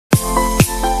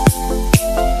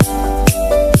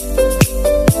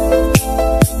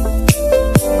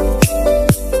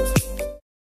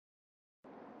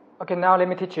Okay, now let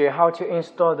me teach you how to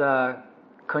install the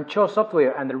control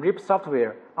software and the RIP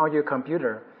software on your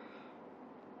computer.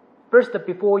 First,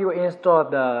 before you install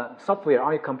the software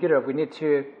on your computer, we need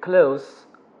to close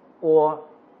or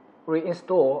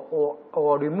reinstall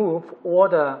or remove all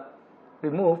the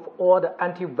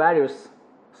antivirus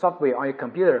software on your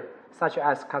computer, such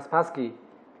as Kaspersky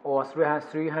or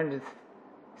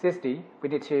 360. We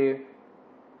need to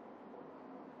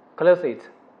close it,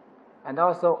 and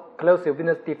also close the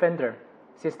Windows Defender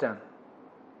system.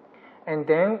 And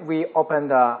then we open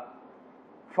the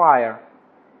file,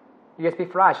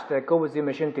 USB flash that goes with the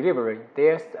machine delivery.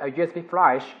 There's a USB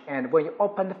flash, and when you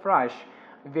open the flash,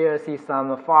 you will see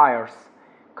some files: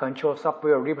 control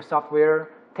software, RIP software,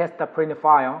 test print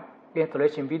file,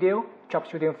 installation video,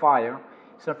 troubleshooting file.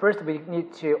 So first we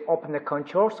need to open the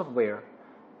control software.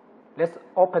 Let's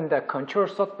open the control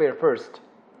software first.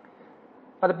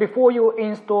 But before you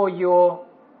install your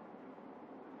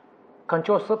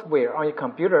control software on your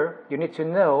computer, you need to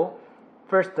know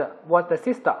first what the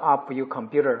system of your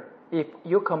computer. If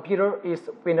your computer is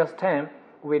Windows 10,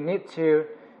 we need to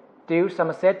do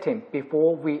some setting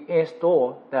before we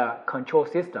install the control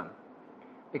system,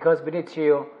 because we need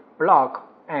to block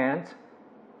and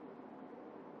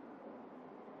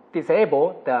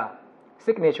disable the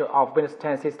signature of Windows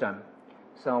 10 system.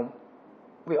 So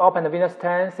we open the Windows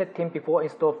 10 setting before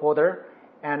install folder,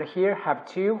 and here have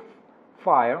two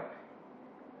files.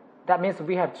 That means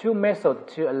we have two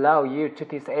methods to allow you to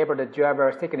disable the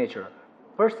driver signature.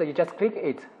 First, you just click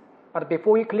it, but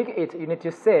before you click it, you need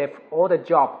to save all the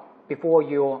job before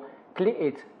you click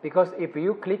it, because if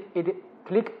you click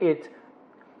it,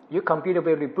 your computer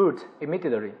will reboot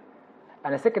immediately.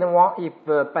 And the second one, if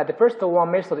by the first one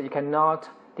method you cannot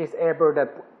disable the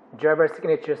driver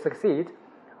signature succeed,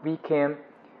 we can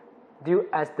do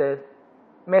as the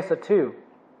method 2.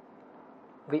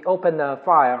 We open the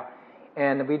file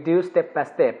and we do step by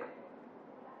step.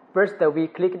 First, we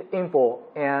click info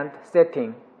and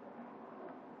setting,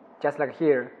 just like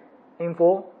here,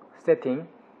 info, setting,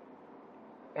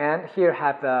 and here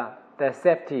have the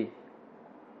safety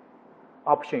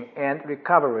option and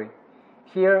recovery.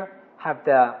 Here have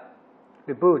the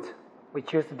reboot. We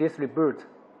choose this reboot,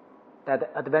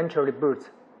 that adventure reboot.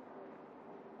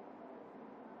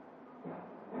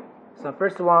 So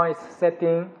first one is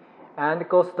setting, and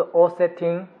goes to all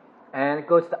setting, and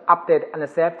goes to update and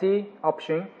safety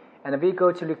option, and we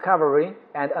go to recovery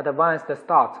and advanced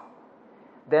start.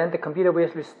 Then the computer will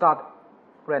restart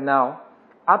right now.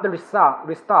 After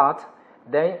restart,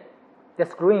 then the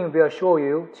screen will show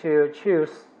you to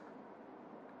choose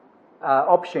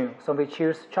option. So we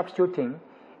choose troubleshooting,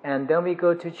 and then we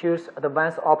go to choose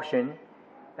advanced option,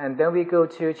 and then we go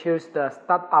to choose the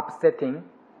startup setting,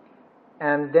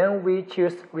 and then we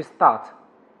choose restart.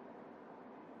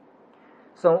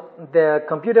 So the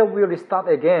computer will restart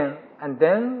again, and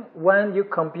then when your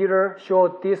computer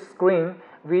shows this screen,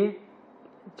 we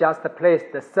just place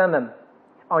the 7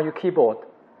 on your keyboard.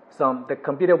 So the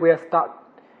computer will start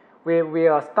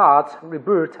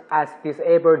reboot as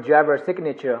disable driver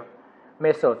signature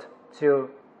method to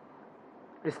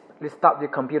restart the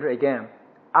computer again.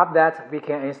 After that, we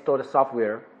can install the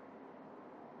software.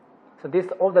 So this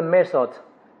is all the methods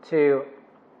to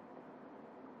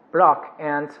block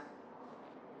and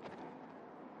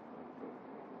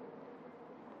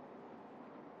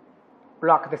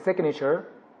block the signature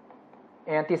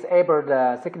and disable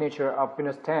the signature of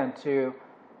Windows 10 to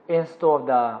install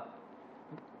the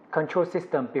control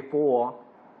system before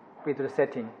we do the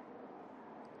setting.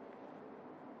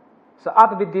 So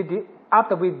after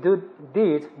we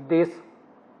did this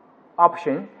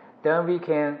option, then we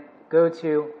can go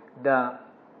to the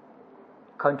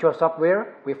control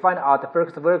software. We find out the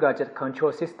FOCUS VEGA-JET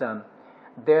control system.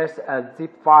 There's a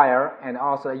zip file and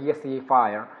also a exe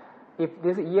file. If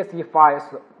this exe file is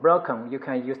broken, you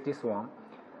can use this one.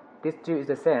 These two is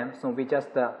the same, so we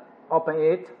just open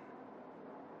it,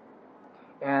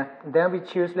 and then we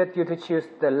let you to choose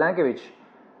the language.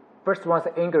 First one is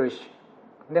English.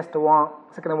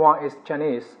 Second one is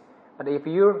Chinese. But if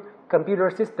your computer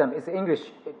system is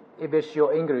English, it will show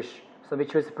English. So we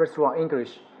choose the first one,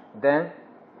 English. Then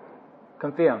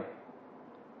confirm.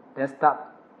 Then start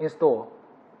install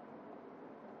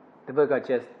the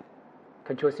VEGA-JET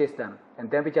control system. And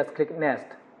then we just click next.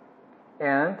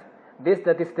 And this is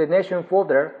the destination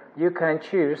folder. You can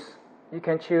choose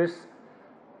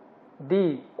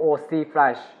D or C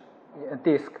flash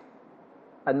disk.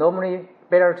 But normally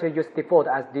better to use default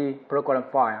as the program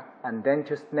file, and then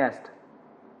choose next,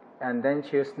 and then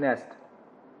choose next,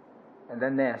 and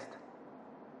then next.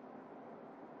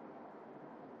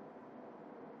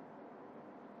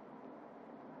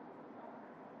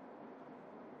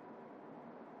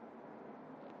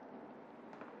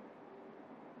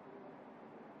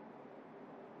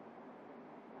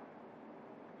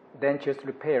 then choose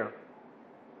repair,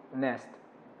 next,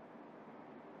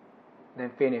 then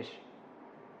finish.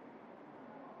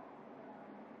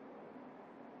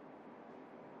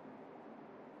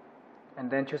 And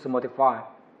then choose modify,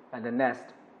 and then next,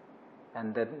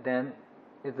 and then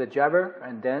is the driver,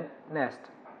 and then next,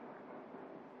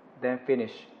 then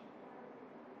finish.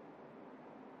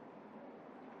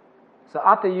 So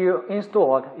after you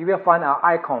installed, you will find an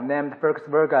icon named FOCUS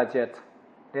VEGA-JET.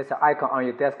 There's an icon on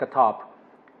your desktop.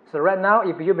 So right now,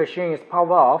 if your machine is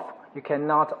powered off, you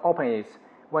cannot open it.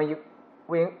 When you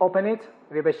open it,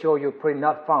 it will show you print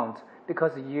not found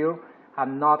because you have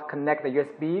not connected the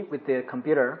USB with the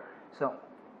computer. So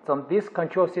this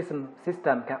control system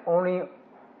can only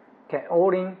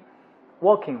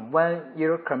working when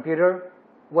your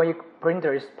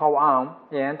printer is powered on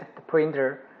and the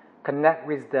printer connect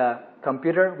with the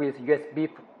computer with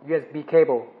USB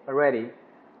cable already.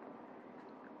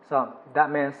 So that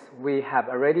means we have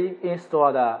already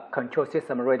installed the control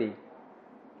system already.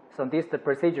 So this is the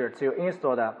procedure to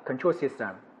install the control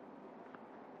system.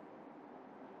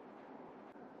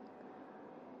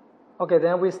 Okay,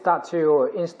 then we start to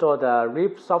install the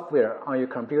RIP software on your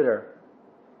computer.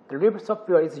 The RIP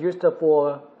software is used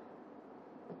for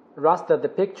raster the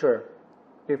picture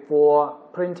before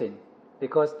printing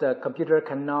because the computer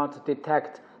cannot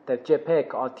detect the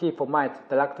JPEG or T format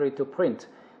directly to print.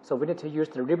 So we need to use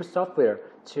the RIP software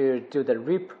to do the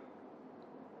RIP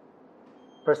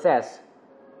process.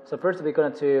 So first we're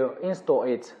going to install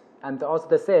it, and also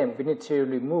the same, we need to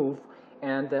remove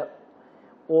and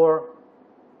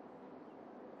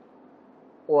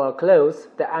or close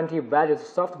the antivirus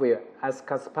software as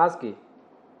Kaspersky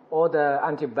or the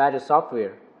antivirus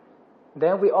software.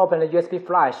 Then we open the USB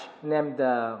flash named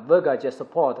the VEGA-JET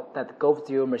support that goes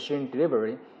to your machine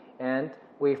delivery, and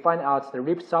we find out the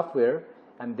RIP software,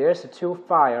 and there's two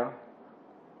files.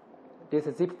 This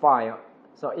is zip file.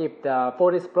 So if the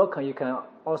folder is broken, you can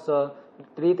also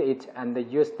delete it and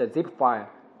use the zip file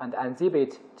and unzip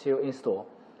it to install.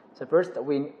 So first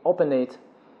we open it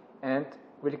and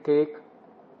we click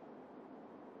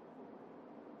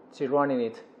to running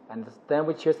it, and then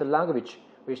we choose the language.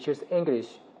 We choose English,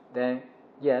 then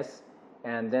yes,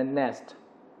 and then next,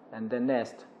 and then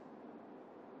next.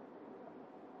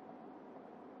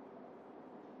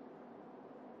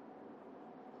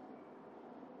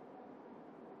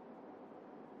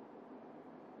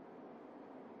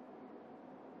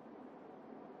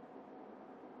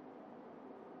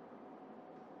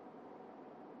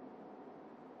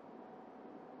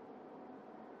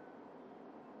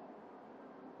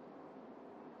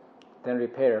 Then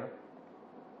repair,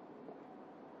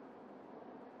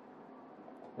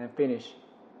 then finish,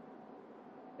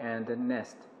 and then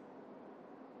next,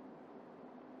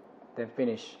 then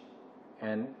finish,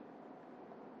 and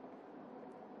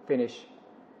finish.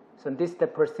 So this is the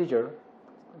procedure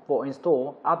for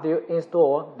install. After you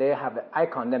install, they have the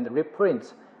icon named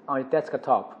reprint on your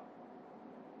desktop.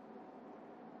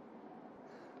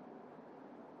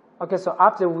 Okay, so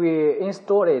after we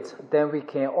install it, then we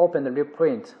can open the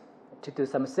reprint to do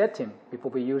some setting before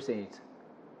we use it.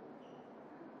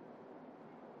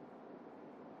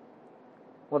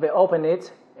 When we open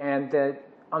it, and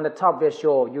on the top they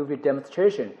show UV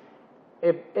demonstration.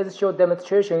 If it shows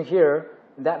demonstration here,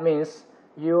 that means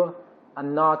you are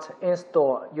not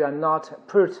insert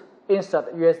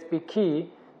USB key,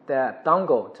 the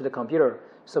dongle to the computer.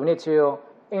 So we need to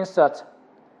insert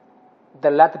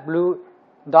the light blue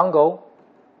dongle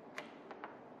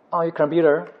on your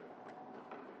computer.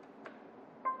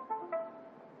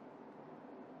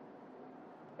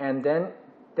 And then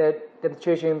the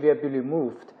demonstration will be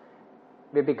removed,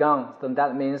 will be gone. So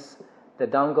that means the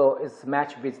dongle is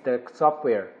matched with the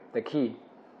software, the key.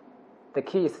 The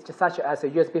key is such as a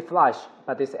USB flash,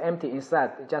 but it's empty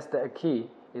inside, just a key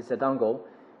is a dongle.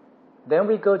 Then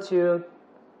we go to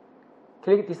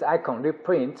click this icon,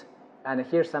 reprint, and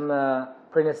here's some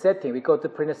printer setting. We go to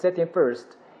printer setting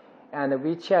first, and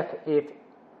we check if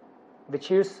we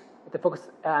choose the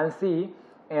Focus ANC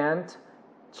and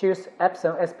choose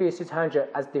Epson SP600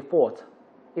 as default.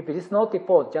 If it is not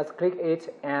default, just click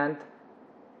it and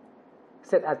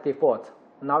set as default.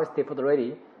 Now it's default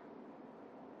already.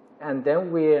 And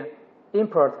then we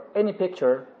import any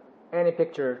picture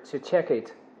to check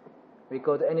it. We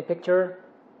go to any picture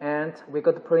and we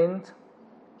go to print.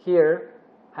 Here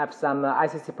have some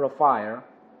ICC profile,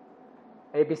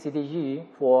 ABCDE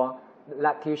for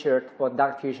light t-shirt, for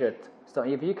dark t-shirt. So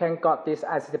if you can got this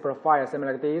ICC profile, something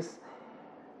like this,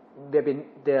 that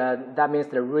means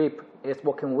the RIP is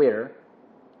working well.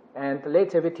 And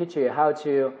later we teach you how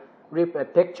to RIP a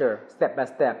picture step by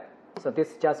step. So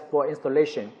this is just for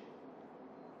installation.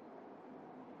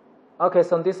 Okay,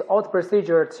 so this is all the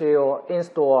procedure to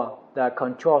install the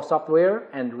control software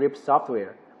and RIP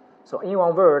software. So in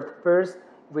one word, first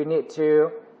we need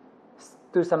to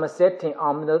do some setting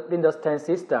on the Windows 10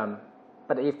 system.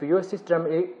 But if your system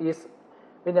is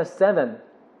Windows 7,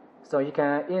 so you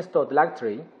can install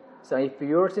directly. So if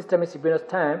your system is Windows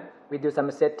 10, we do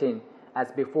some setting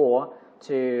as before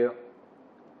to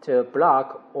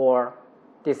block or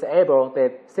disable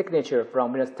the signature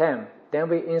from Windows 10. Then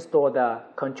we install the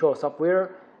control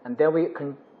software, and then we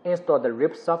can install the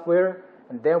RIP software,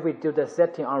 and then we do the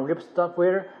setting on RIP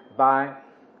software by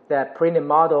the printed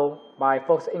model by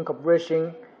FOCUS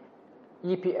Incorporation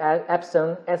EPS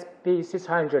Epson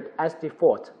SP600 SD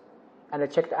Fort, and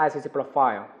check the ICC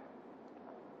profile.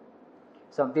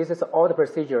 So this is all the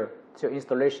procedure to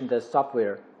installation the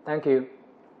software. Thank you.